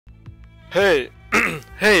Hey,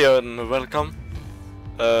 hey and welcome.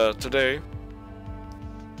 Today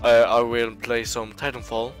I will play some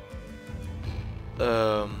TitanFall.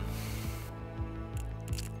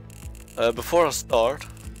 Before I start,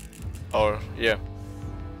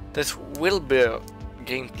 this will be a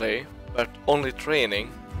gameplay, but only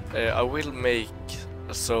training. I will make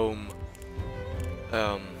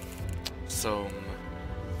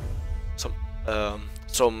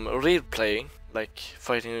some real playing, like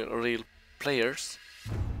fighting real players,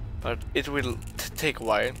 but it will take a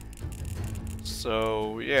while.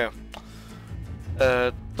 So yeah,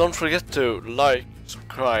 don't forget to like,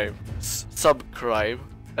 subscribe,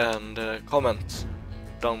 and comment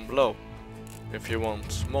down below if you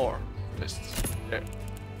want more. Just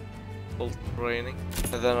full training,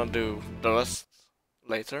 and then I'll do the rest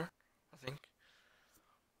later, I think.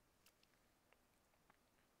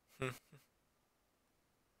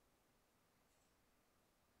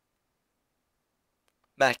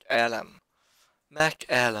 Mac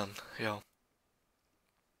Allen, yeah.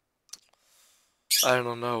 I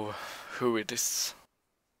don't know who it is.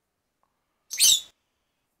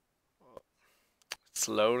 It's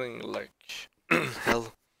loading like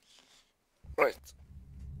hell. Right.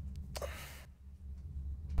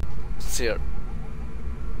 It's here.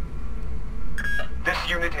 This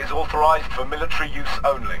unit is authorized for military use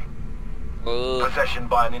only. Possession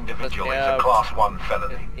by an individual is a Class 1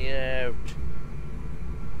 felony.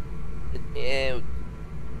 Get me out.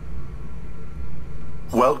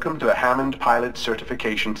 Welcome to the Hammond Pilot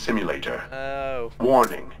Certification Simulator. Oh.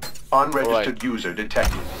 Warning. Unregistered user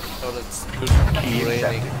detected. So that's good Key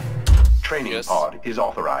training. accepted. Training Yes. pod is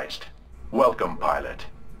authorized. Welcome, pilot.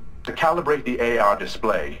 To calibrate the AR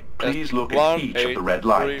display, please look at each of the red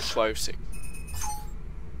lights. 1, 8, 3, 5, 6.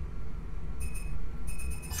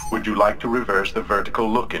 Would you like to reverse the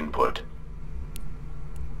vertical look input?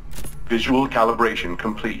 Visual calibration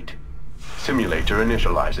complete. Simulator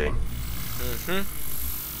initializing.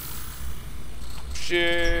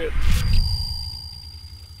 Shit.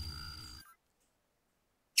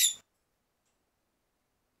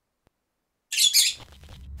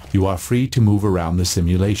 You are free to move around the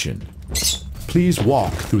simulation. Please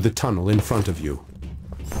walk through the tunnel in front of you.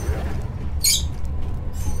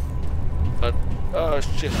 But oh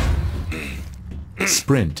shit.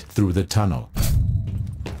 Sprint through the tunnel.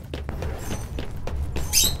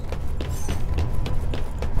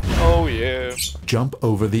 Oh yeah. Jump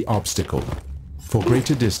over the obstacle. For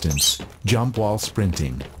greater distance, jump while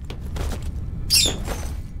sprinting.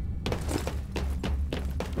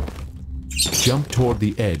 Jump toward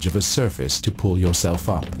the edge of a surface to pull yourself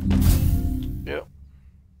up. Yeah.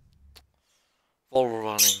 Wall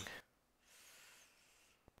running.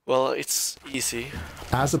 Well, it's easy.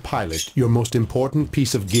 As a pilot, your most important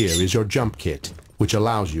piece of gear is your jump kit, which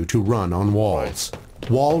allows you to run on walls.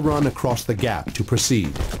 Wall run across the gap to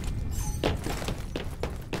proceed.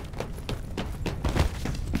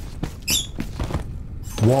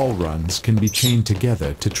 Wall runs can be chained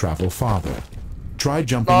together to travel farther. Try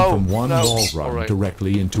jumping from one wall run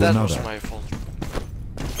directly into another. That was my fault.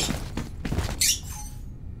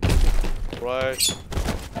 Right.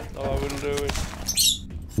 Now I will do it.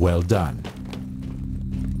 Well done.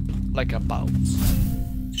 Like a bounce.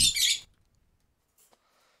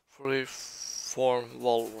 Free-form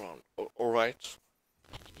wall run. Alright.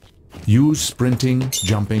 Use sprinting,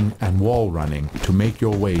 jumping, and wall running to make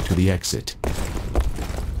your way to the exit.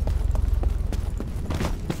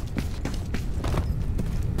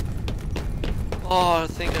 Oh, I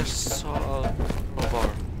think I saw a bar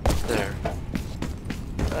there.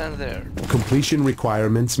 And there. Completion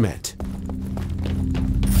requirements met.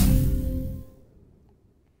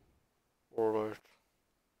 Alright.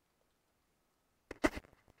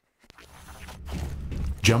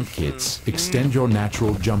 Jump kits extend your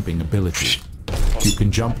natural jumping ability. You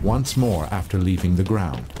can jump once more after leaving the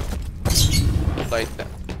ground. Like that.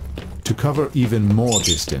 To cover even more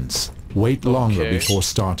distance, wait longer before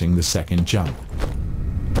starting the second jump.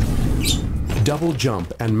 Double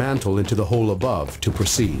jump and mantle into the hole above to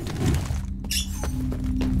proceed.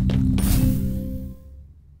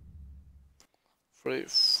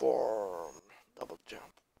 Free-form double jump.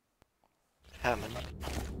 Hammond.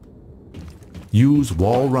 Use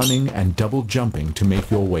wall running and double jumping to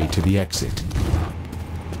make your way to the exit.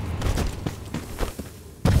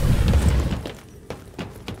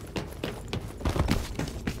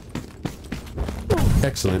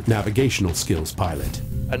 Excellent navigational skills, pilot.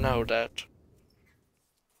 I know that.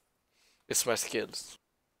 It's my skills.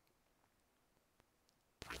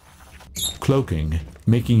 Cloaking,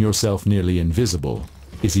 making yourself nearly invisible,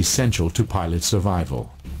 is essential to pilot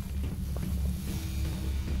survival.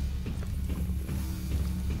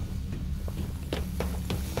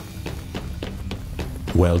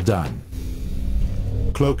 Well done.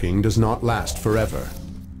 Cloaking does not last forever.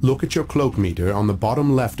 Look at your cloak meter on the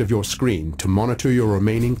bottom left of your screen to monitor your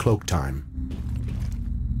remaining cloak time.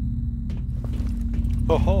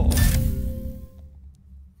 Ho-ho.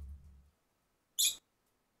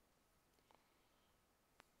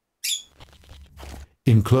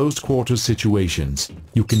 In closed quarters situations,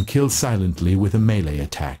 you can kill silently with a melee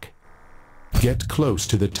attack. Get close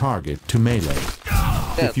to the target to melee.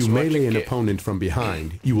 If you melee an opponent from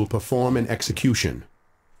behind, you will perform an execution.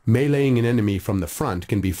 Meleeing an enemy from the front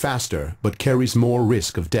can be faster, but carries more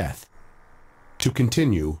risk of death. To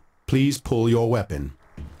continue, please pull your weapon.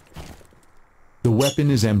 The weapon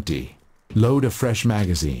is empty. Load a fresh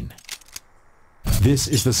magazine. This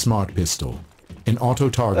is the smart pistol, an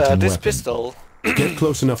auto-targeting this weapon. pistol. Get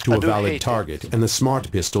close enough to a valid target, and the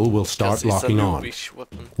smart pistol will start locking on.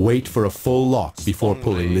 Wait for a full lock before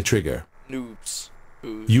pulling the trigger. Noobs.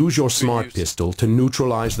 Use your smart pistol to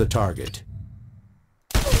neutralize the target.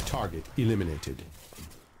 Target eliminated.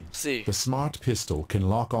 See. The smart pistol can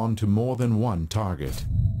lock on to more than one target.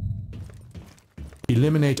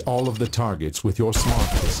 Eliminate all of the targets with your smart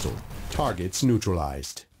pistol. Targets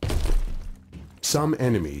neutralized. Some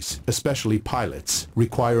enemies, especially pilots,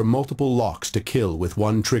 require multiple locks to kill with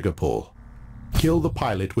one trigger pull. Kill the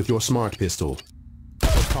pilot with your smart pistol.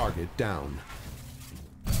 Target down.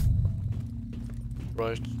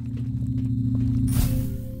 Right.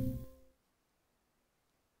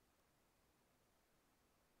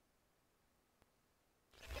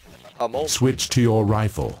 Switch to your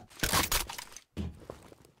rifle.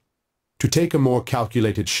 To take a more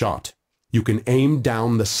calculated shot, you can aim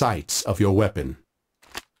down the sights of your weapon.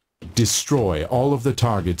 Destroy all of the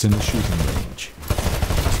targets in the shooting range.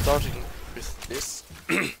 Starting with this.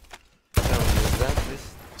 Down with that, with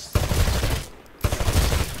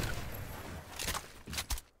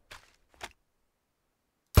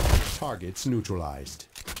this. Targets neutralized.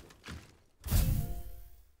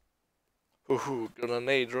 Ooh,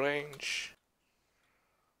 grenade range.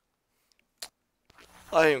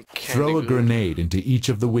 I am Throw a grenade into each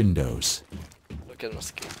of the windows. Look at my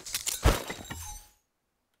skills.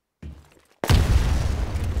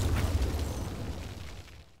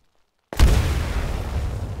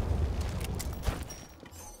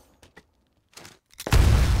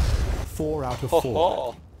 Four out of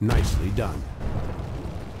 4. Nicely done.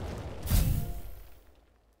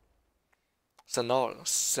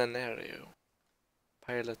 Scenario.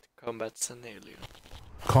 Pilot combat scenario.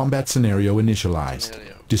 Combat scenario initialized.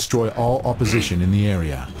 Destroy all opposition in the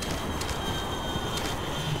area.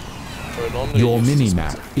 Your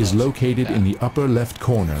mini-map is located in the upper left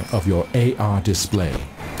corner of your AR display.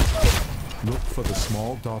 Look for the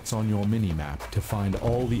small dots on your mini-map to find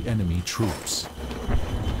all the enemy troops.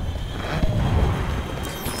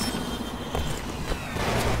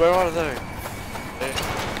 Where are they?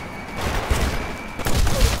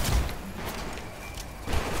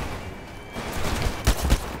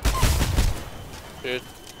 Shit.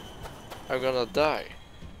 I'm gonna die.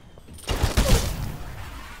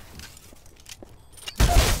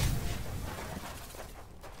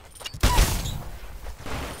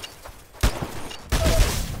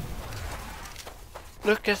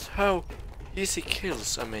 Look at how easy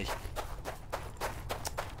kills I make.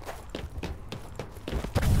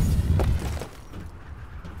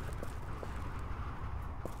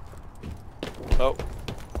 Oh,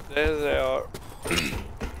 there they are.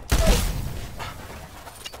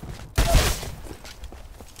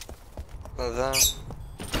 And then...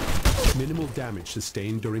 Minimal damage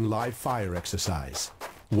sustained during live fire exercise.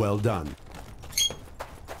 Well done.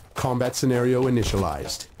 Combat scenario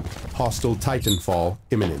initialized. Hostile TitanFall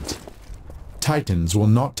imminent. Titans will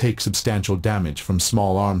not take substantial damage from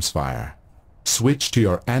small arms fire. Switch to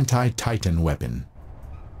your anti-Titan weapon.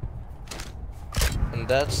 And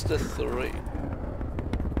that's the 3.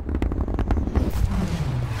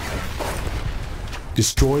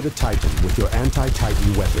 Destroy the Titan with your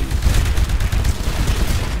anti-Titan weapon.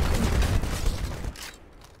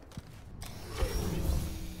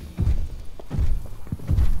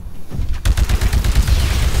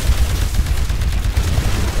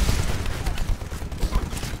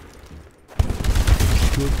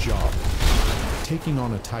 Good job. Taking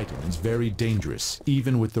on a Titan is very dangerous,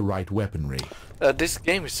 even with the right weaponry. This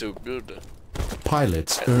game is so good.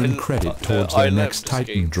 Pilots earn credit towards their next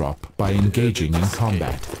Titan drop by engaging in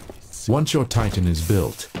combat. Once your Titan is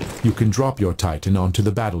built, you can drop your Titan onto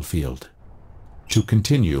the battlefield. To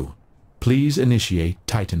continue, please initiate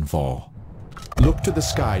TitanFall. Look to the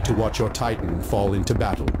sky to watch your Titan fall into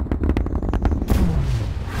battle.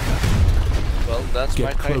 Well, that's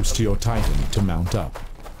Get close to your Titan to mount up.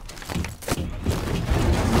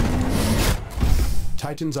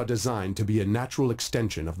 Titans are designed to be a natural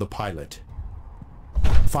extension of the pilot.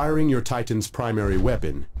 Firing your Titan's primary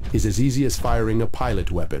weapon is as easy as firing a pilot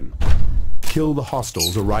weapon. Kill the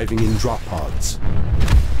hostiles arriving in drop pods.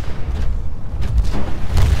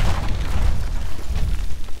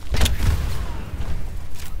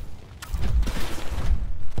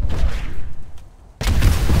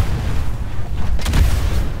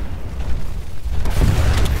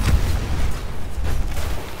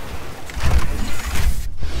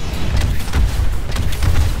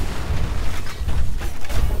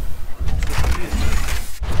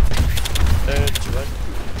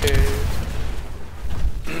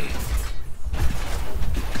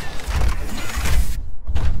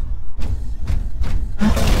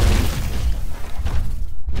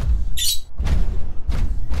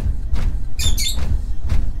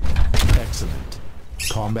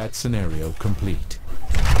 Combat scenario complete.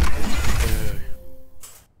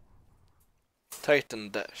 Titan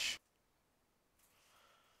dash.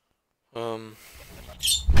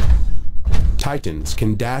 Titans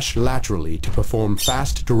can dash laterally to perform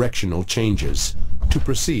fast directional changes. To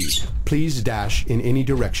proceed, please dash in any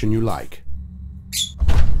direction you like.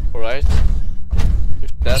 Alright.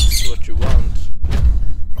 If that's what you want.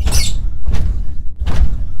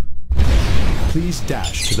 Please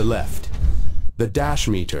dash to the left. The dash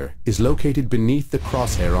meter is located beneath the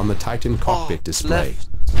crosshair on the Titan cockpit display.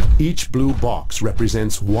 Left. Each blue box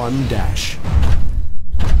represents one dash.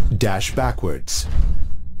 Dash backwards.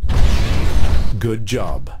 Good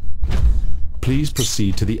job. Please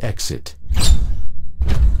proceed to the exit.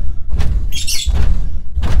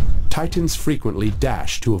 Titans frequently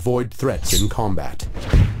dash to avoid threats in combat.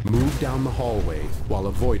 Move down the hallway while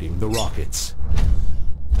avoiding the rockets.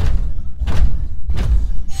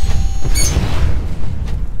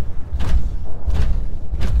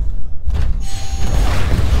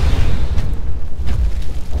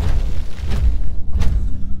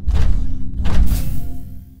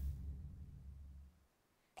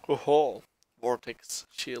 Oh, vortex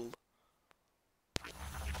shield.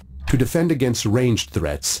 To defend against ranged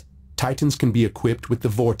threats, Titans can be equipped with the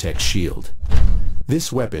vortex shield.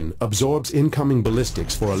 This weapon absorbs incoming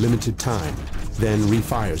ballistics for a limited time, then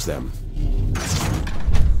refires them.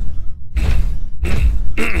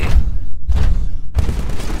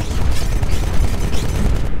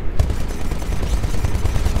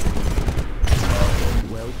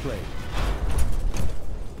 Well played.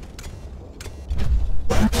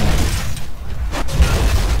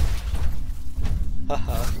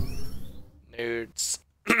 Haha. Nerds.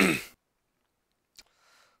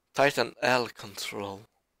 Titan L control.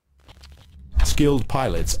 Skilled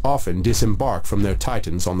pilots often disembark from their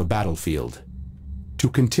Titans on the battlefield. To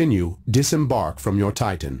continue, disembark from your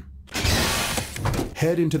Titan.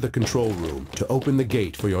 Head into the control room to open the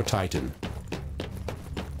gate for your Titan.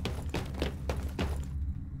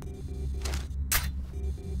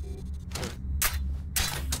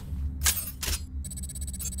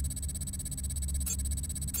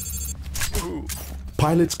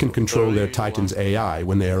 Pilots can control their Titan's AI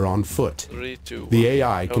when they are on foot. The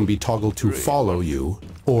AI can be toggled to follow you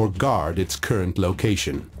or guard its current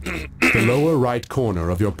location. The lower right corner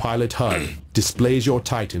of your pilot HUD displays your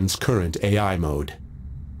Titan's current AI mode.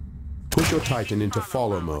 Push your Titan into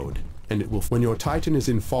follow mode, and when your Titan is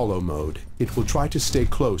in follow mode, it will try to stay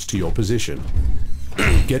close to your position.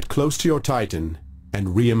 Get close to your Titan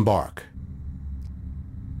and re-embark.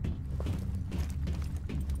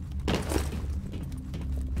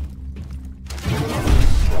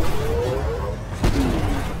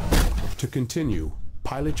 To continue,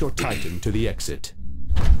 pilot your Titan to the exit.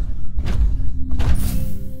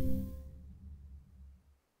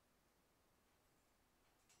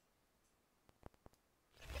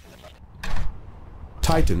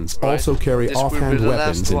 Titans also carry offhand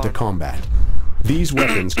weapons into combat. These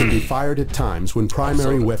weapons can be fired at times when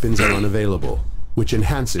primary weapons are unavailable, which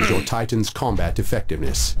enhances your Titan's combat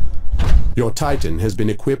effectiveness. Your Titan has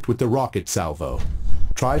been equipped with the rocket salvo.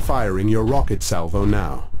 Try firing your rocket salvo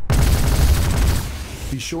now.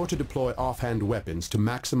 Be sure to deploy offhand weapons to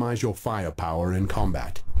maximize your firepower in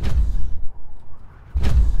combat.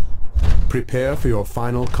 Prepare for your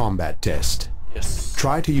final combat test. Yes.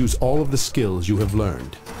 Try to use all of the skills you have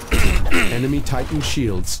learned. Enemy Titan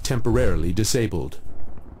shields temporarily disabled.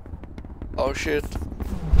 Oh shit.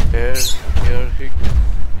 Here he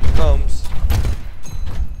comes.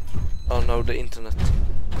 Oh no, the internet.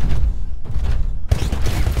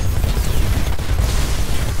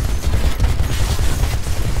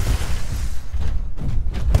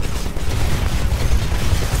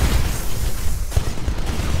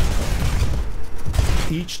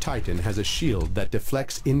 Each Titan has a shield that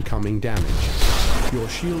deflects incoming damage. Your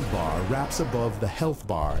shield bar wraps above the health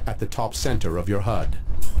bar at the top center of your HUD.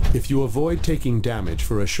 If you avoid taking damage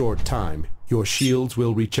for a short time, your shields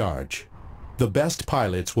will recharge. The best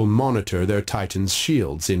pilots will monitor their Titan's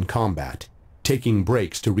shields in combat, taking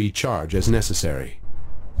breaks to recharge as necessary.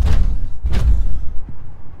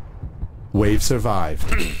 Wave survived.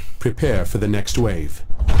 Prepare for the next wave.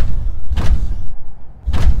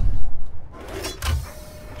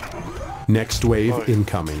 Next wave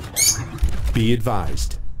incoming. Be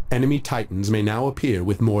advised, enemy Titans may now appear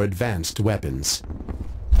with more advanced weapons.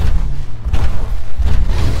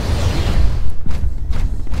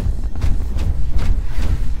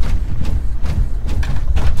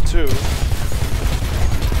 Two.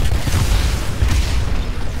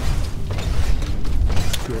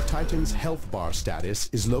 Your Titan's health bar status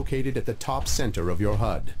is located at the top center of your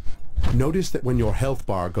HUD. Notice that when your health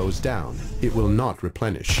bar goes down, it will not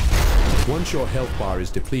replenish. Once your health bar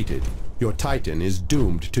is depleted, your Titan is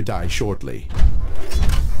doomed to die shortly.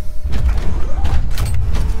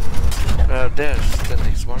 There's the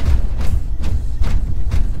next one.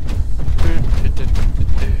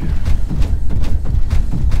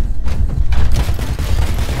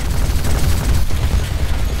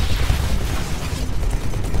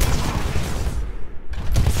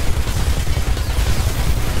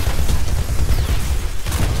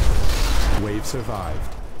 Wave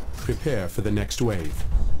survived. Prepare for the next wave.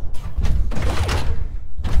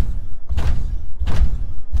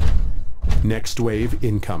 Next wave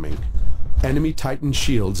incoming. Enemy Titan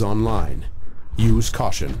shields online. Use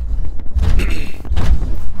caution.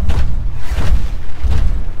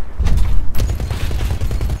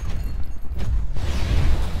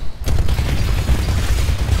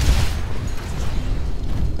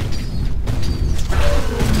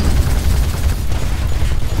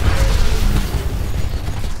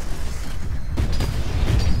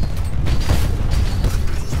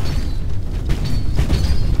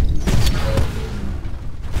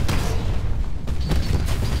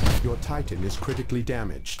 Titan is critically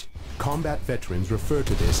damaged. Combat veterans refer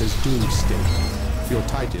to this as doomsday. Your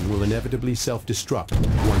Titan will inevitably self-destruct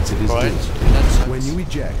once it is doomed. When you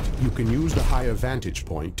eject, you can use the higher vantage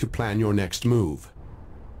point to plan your next move.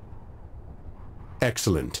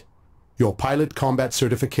 Excellent. Your pilot combat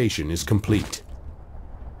certification is complete.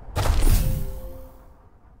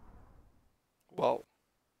 Wow.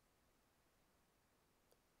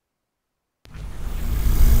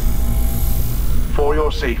 For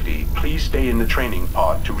your safety, please stay in the training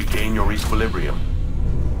pod to regain your equilibrium.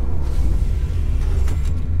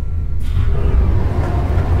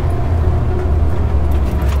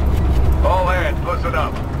 All hands, listen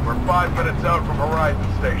up. We're 5 minutes out from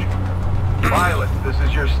Horizon Station. Pilots, this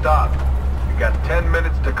is your stop. You got 10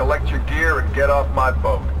 minutes to collect your gear and get off my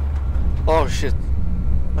boat. Oh shit.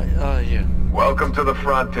 Yeah. Welcome to the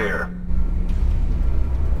frontier.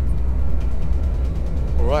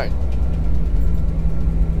 Alright.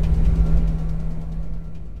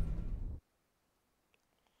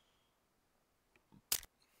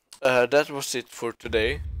 That was it for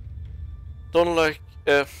today. Don't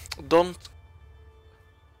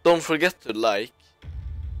forget to like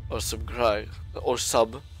or subscribe or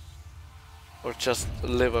sub or just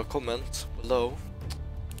leave a comment below.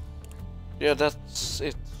 Yeah, that's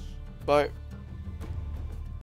it. Bye.